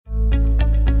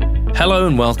Hello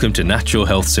and welcome to Natural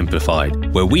Health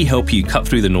Simplified, where we help you cut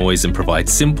through the noise and provide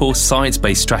simple,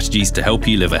 science-based strategies to help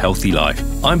you live a healthy life.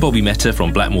 I'm Bobby Mehta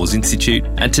from Blackmores Institute,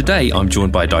 and today I'm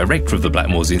joined by Director of the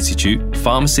Blackmores Institute,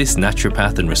 pharmacist,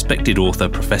 naturopath and respected author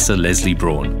Professor Leslie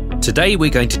Braun. Today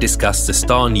we're going to discuss the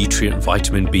star nutrient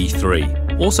vitamin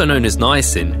B3. Also known as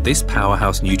niacin, this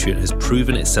powerhouse nutrient has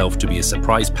proven itself to be a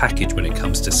surprise package when it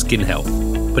comes to skin health.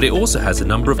 But it also has a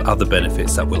number of other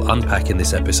benefits that we'll unpack in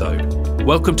this episode.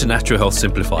 Welcome to Natural Health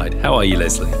Simplified. How are you,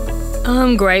 Leslie?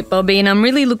 I'm great, Bobby, and I'm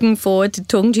really looking forward to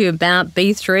talking to you about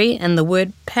B3, and the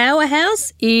word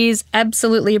powerhouse is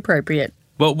absolutely appropriate.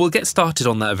 Well, we'll get started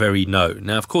on that very note.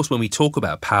 Now, of course, when we talk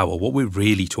about power, what we're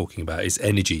really talking about is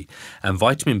energy, and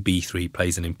vitamin B3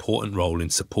 plays an important role in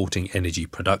supporting energy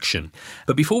production.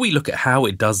 But before we look at how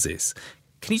it does this,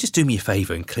 can you just do me a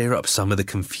favour and clear up some of the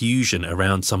confusion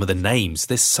around some of the names?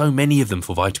 There's so many of them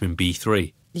for vitamin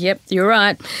B3. Yep, you're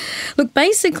right. Look,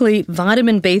 basically,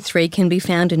 vitamin B3 can be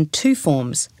found in two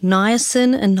forms,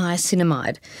 niacin and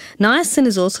niacinamide. Niacin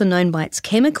is also known by its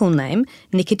chemical name,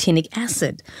 nicotinic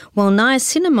acid, while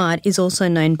niacinamide is also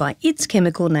known by its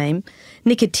chemical name,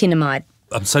 nicotinamide.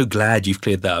 I'm so glad you've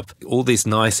cleared that up. All this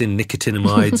niacin,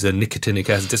 nicotinamides and nicotinic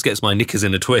acid just gets my knickers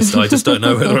in a twist. I just don't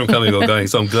know whether I'm coming or going.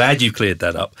 So I'm glad you've cleared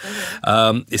that up.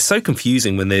 It's so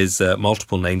confusing when there's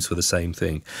multiple names for the same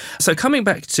thing. So coming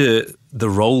back to the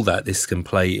role that this can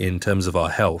play in terms of our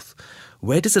health,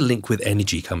 where does a link with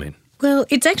energy come in? Well,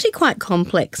 it's actually quite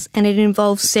complex and it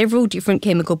involves several different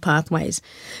chemical pathways.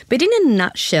 But in a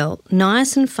nutshell,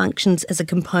 niacin functions as a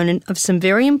component of some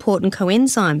very important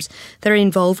coenzymes that are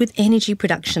involved with energy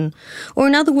production, or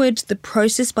in other words, the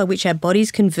process by which our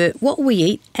bodies convert what we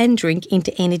eat and drink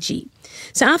into energy.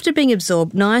 So after being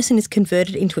absorbed, niacin is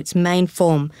converted into its main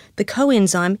form, the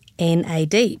coenzyme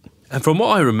NAD. And from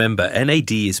what I remember,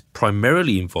 NAD is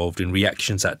primarily involved in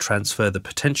reactions that transfer the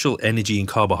potential energy in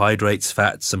carbohydrates,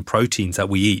 fats and proteins that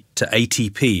we eat to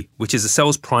ATP, which is a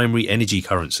cell's primary energy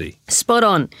currency. Spot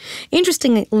on.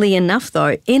 Interestingly enough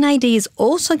though, NAD is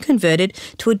also converted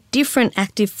to a different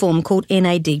active form called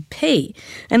NADP.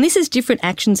 And this is different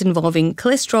actions involving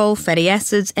cholesterol, fatty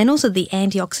acids and also the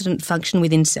antioxidant function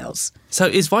within cells. So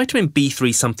is vitamin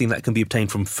B3 something that can be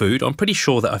obtained from food? I'm pretty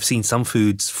sure that I've seen some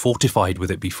foods fortified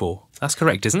with it before. That's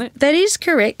correct, isn't it? That is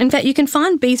correct. In fact, you can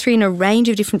find B3 in a range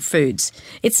of different foods.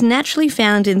 It's naturally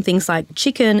found in things like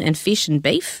chicken and fish and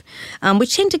beef,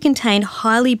 which tend to contain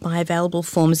highly bioavailable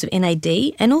forms of NAD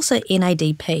and also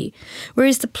NADP,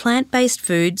 whereas the plant-based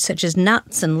foods such as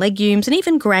nuts and legumes and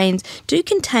even grains do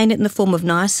contain it in the form of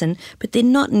niacin, but they're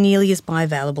not nearly as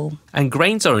bioavailable. And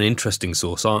grains are an interesting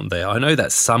source, aren't they? I know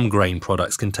that some grain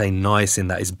products contain niacin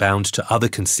that is bound to other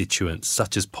constituents,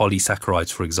 such as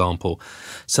polysaccharides, for example.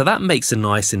 So that makes the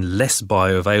niacin less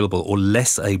bioavailable or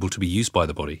less able to be used by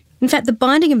the body. In fact, the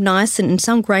binding of niacin in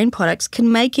some grain products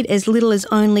can make it as little as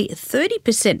only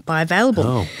 30% bioavailable.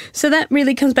 Oh. So that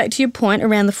really comes back to your point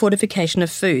around the fortification of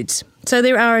foods. So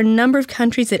there are a number of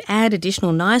countries that add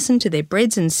additional niacin to their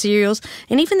breads and cereals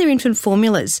and even their infant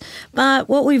formulas. But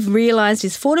what we've realised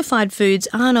is fortified foods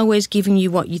aren't always giving you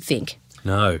what you think.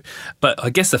 No, but I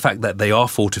guess the fact that they are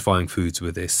fortifying foods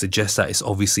with this suggests that it's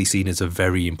obviously seen as a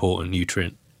very important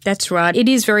nutrient. That's right. It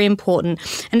is very important,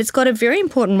 and it's got a very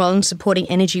important role in supporting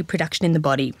energy production in the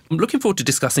body. I'm looking forward to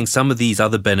discussing some of these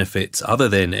other benefits other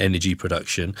than energy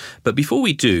production. But before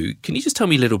we do, can you just tell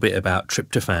me a little bit about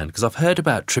tryptophan? Because I've heard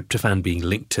about tryptophan being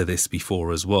linked to this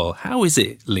before as well. How is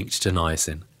it linked to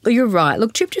niacin? Well, you're right.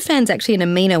 Look, tryptophan's actually an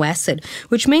amino acid,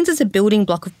 which means it's a building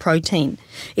block of protein.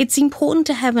 It's important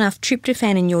to have enough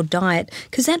tryptophan in your diet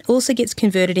because that also gets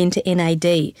converted into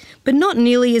NAD, but not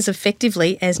nearly as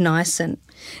effectively as niacin.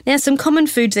 Now, some common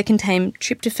foods that contain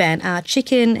tryptophan are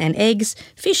chicken and eggs,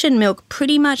 fish and milk,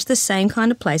 pretty much the same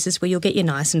kind of places where you'll get your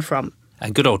niacin from.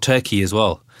 And good old turkey as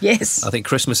well. Yes. I think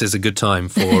Christmas is a good time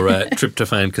for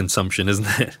tryptophan consumption, isn't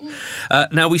it?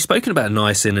 Now, we've spoken about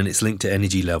niacin and its link to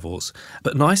energy levels,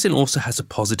 but niacin also has a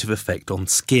positive effect on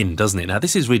skin, doesn't it? Now,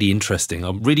 this is really interesting.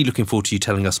 I'm really looking forward to you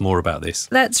telling us more about this.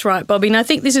 That's right, Bobby, and I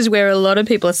think this is where a lot of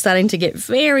people are starting to get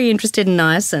very interested in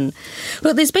niacin.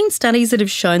 Look, there's been studies that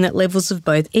have shown that levels of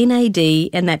both NAD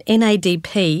and that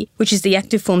NADP, which is the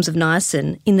active forms of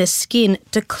niacin, in the skin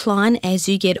decline as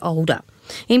you get older.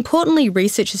 Importantly,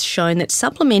 research has shown that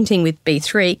supplementing with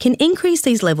B3 can increase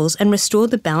these levels and restore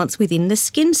the balance within the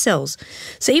skin cells.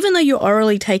 So even though you're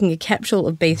orally taking a capsule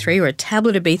of B3 or a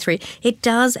tablet of B3, it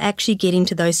does actually get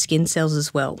into those skin cells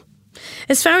as well.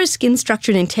 As far as skin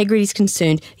structure and integrity is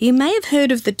concerned, you may have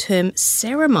heard of the term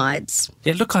ceramides.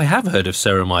 Yeah, look, I have heard of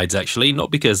ceramides actually,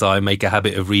 not because I make a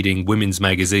habit of reading women's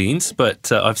magazines,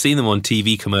 but I've seen them on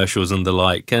TV commercials and the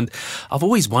like. And I've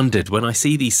always wondered when I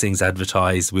see these things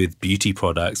advertised with beauty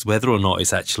products, whether or not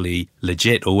it's actually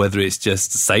legit or whether it's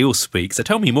just sales speak. So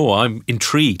tell me more. I'm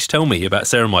intrigued. Tell me about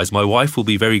ceramides. My wife will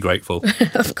be very grateful.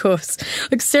 Of course.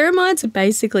 Look, ceramides are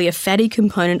basically a fatty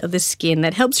component of the skin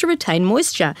that helps to retain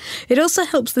moisture. It also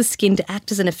helps the skin to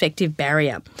act as an effective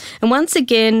barrier. And once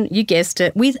again, you guessed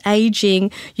it, with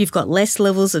ageing, you've got less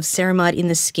levels of ceramide in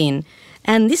the skin.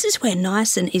 And this is where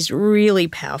niacin is really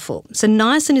powerful. So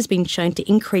niacin has been shown to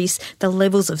increase the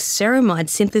levels of ceramide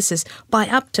synthesis by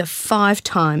up to 5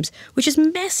 times, which is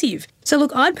massive. So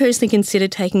look, I'd personally consider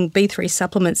taking B3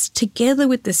 supplements together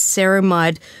with the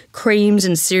ceramide creams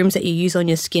and serums that you use on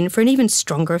your skin for an even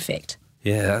stronger effect.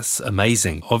 Yeah, that's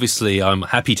amazing. Obviously, I'm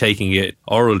happy taking it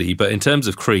orally, but in terms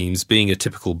of creams, being a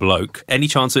typical bloke, any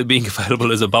chance of it being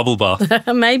available as a bubble bath?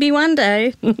 Maybe one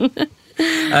day.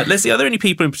 Leslie, are there any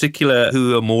people in particular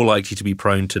who are more likely to be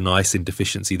prone to niacin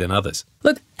deficiency than others?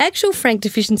 Look, actual frank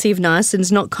deficiency of niacin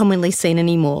is not commonly seen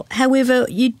anymore. However,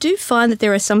 you do find that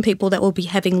there are some people that will be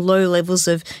having low levels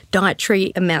of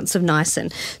dietary amounts of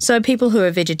niacin. So people who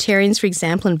are vegetarians, for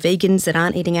example, and vegans that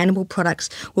aren't eating animal products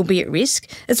will be at risk,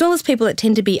 as well as people that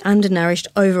tend to be undernourished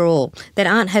overall, that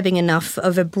aren't having enough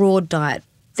of a broad diet.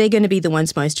 They're going to be the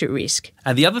ones most at risk.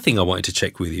 And the other thing I wanted to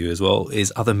check with you as well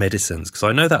is other medicines, because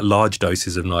I know that large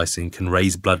doses of niacin can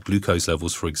raise blood glucose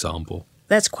levels, for example.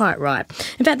 That's quite right.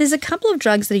 In fact, there's a couple of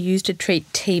drugs that are used to treat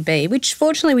TB, which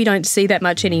fortunately we don't see that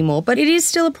much anymore, but it is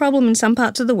still a problem in some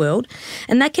parts of the world,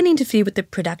 and that can interfere with the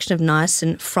production of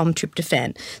niacin from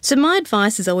tryptophan. So my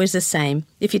advice is always the same.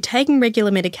 If you're taking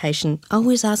regular medication,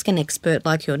 always ask an expert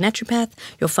like your naturopath,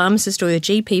 your pharmacist or your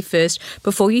GP first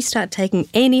before you start taking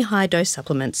any high-dose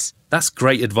supplements. That's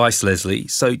great advice, Leslie.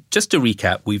 So just to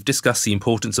recap, we've discussed the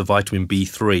importance of vitamin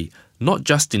B3, not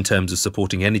just in terms of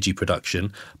supporting energy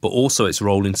production, but also its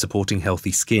role in supporting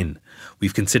healthy skin.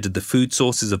 We've considered the food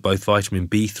sources of both vitamin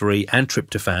B3 and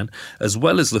tryptophan, as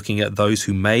well as looking at those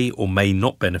who may or may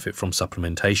not benefit from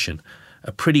supplementation.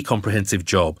 A pretty comprehensive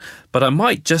job, but I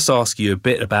might just ask you a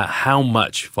bit about how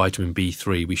much vitamin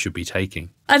B3 we should be taking.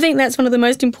 I think that's one of the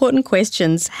most important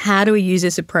questions. How do we use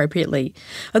this appropriately?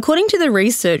 According to the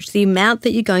research, the amount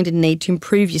that you're going to need to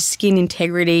improve your skin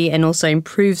integrity and also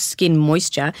improve skin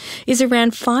moisture is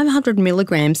around 500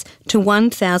 milligrams to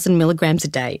 1,000 milligrams a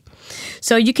day.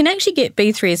 So you can actually get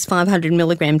B3 as 500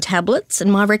 milligram tablets,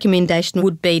 and my recommendation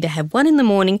would be to have one in the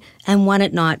morning and one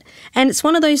at night. And it's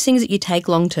one of those things that you take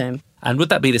long term. And would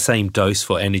that be the same dose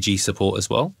for energy support as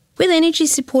well? With energy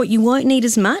support, you won't need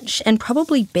as much, and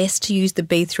probably best to use the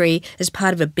B3 as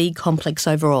part of a B complex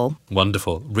overall.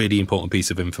 Wonderful. Really important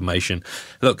piece of information.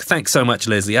 Look, thanks so much,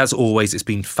 Leslie. As always, it's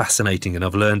been fascinating, and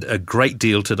I've learned a great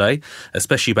deal today,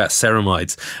 especially about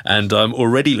ceramides. And I'm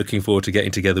already looking forward to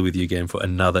getting together with you again for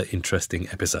another interesting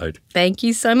episode. Thank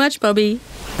you so much, Bobby.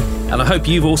 And I hope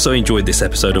you've also enjoyed this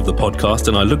episode of the podcast,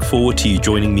 and I look forward to you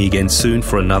joining me again soon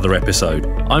for another episode.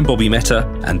 I'm Bobby Mehta,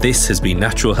 and this has been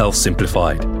Natural Health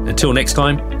Simplified. Until next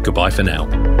time, goodbye for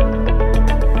now.